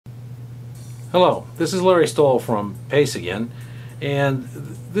Hello, this is Larry Stoll from Pace again, and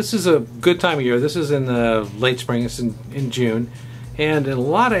this is a good time of year. This is in the late spring, it's in June, and in a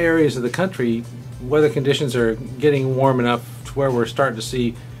lot of areas of the country, weather conditions are getting warm enough to where we're starting to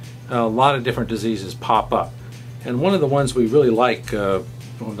see a lot of different diseases pop up. And one of the ones we really like, well,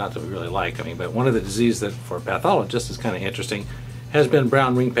 not that we really like, but one of the diseases that for pathologists is kind of interesting has been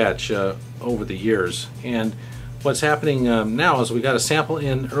brown ring patch over the years. And what's happening now is we got a sample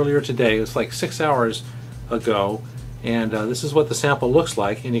in earlier today. It was like 6 hours ago, and this is what the sample looks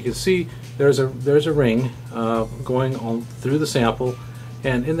like. And you can see there's a ring going on through the sample,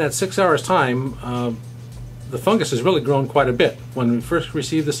 and in that 6 hours time, the fungus has really grown quite a bit. When we first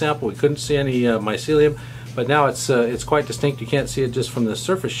received the sample, we couldn't see any mycelium, but now it's quite distinct. You can't see it just from the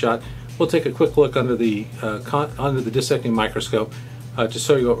surface shot. We'll take a quick look under the dissecting microscope to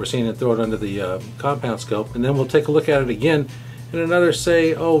show you what we're seeing and throw it under the compound scope, and then we'll take a look at it again in another,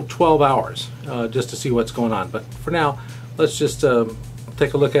 say, 12 hours just to see what's going on. But for now, let's just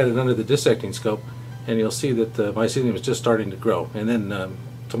take a look at it under the dissecting scope, and you'll see that the mycelium is just starting to grow. And then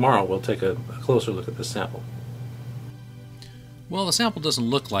tomorrow we'll take a closer look at this sample. Well, the sample doesn't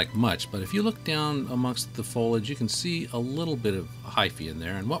look like much, but if you look down amongst the foliage, you can see a little bit of hyphae in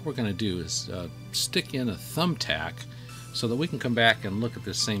there. And what we're going to do is stick in a thumbtack so that we can come back and look at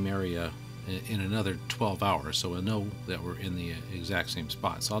this same area in another 12 hours, so we'll know that we're in the exact same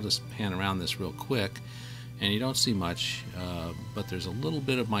spot. So I'll just pan around this real quick, and you don't see much, but there's a little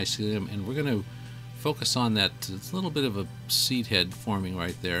bit of mycelium, and we're going to focus on that little bit of a seed head forming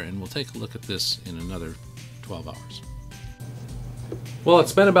right there, and we'll take a look at this in another 12 hours. Well,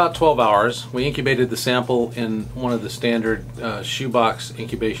 it's been about 12 hours. We incubated the sample in one of the standard shoebox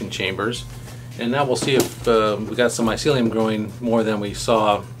incubation chambers, and now we'll see if we got some mycelium growing more than we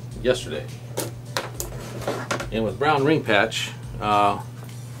saw yesterday. And with brown ring patch,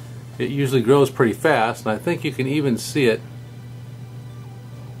 it usually grows pretty fast, and I think you can even see it.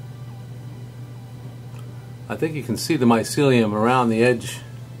 I think you can see the mycelium around the edge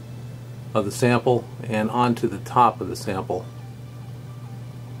of the sample and onto the top of the sample.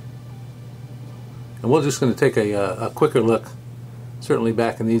 And we're just going to take a quicker look, certainly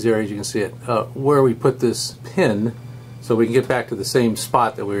back in these areas. You can see it where we put this pin, so we can get back to the same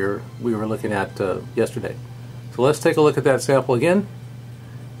spot that we were looking at yesterday. So let's take a look at that sample again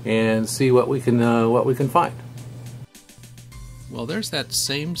and see what we can find. Well, there's that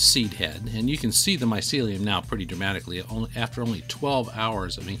same seed head, and you can see the mycelium now pretty dramatically after only 12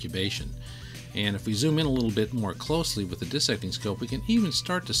 hours of incubation. And if we zoom in a little bit more closely with the dissecting scope, we can even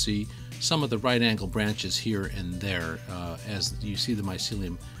start to see some of the right angle branches here and there as you see the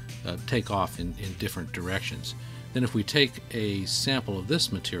mycelium take off in different directions. Then if we take a sample of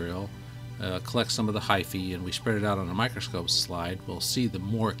this material, collect some of the hyphae, and we spread it out on a microscope slide, we'll see the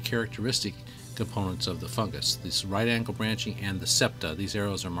more characteristic components of the fungus, this right angle branching and the septa. These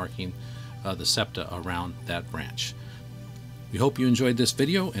arrows are marking the septa around that branch. We hope you enjoyed this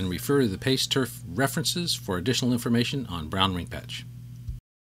video, and refer to the Pace Turf references for additional information on brown ring patch.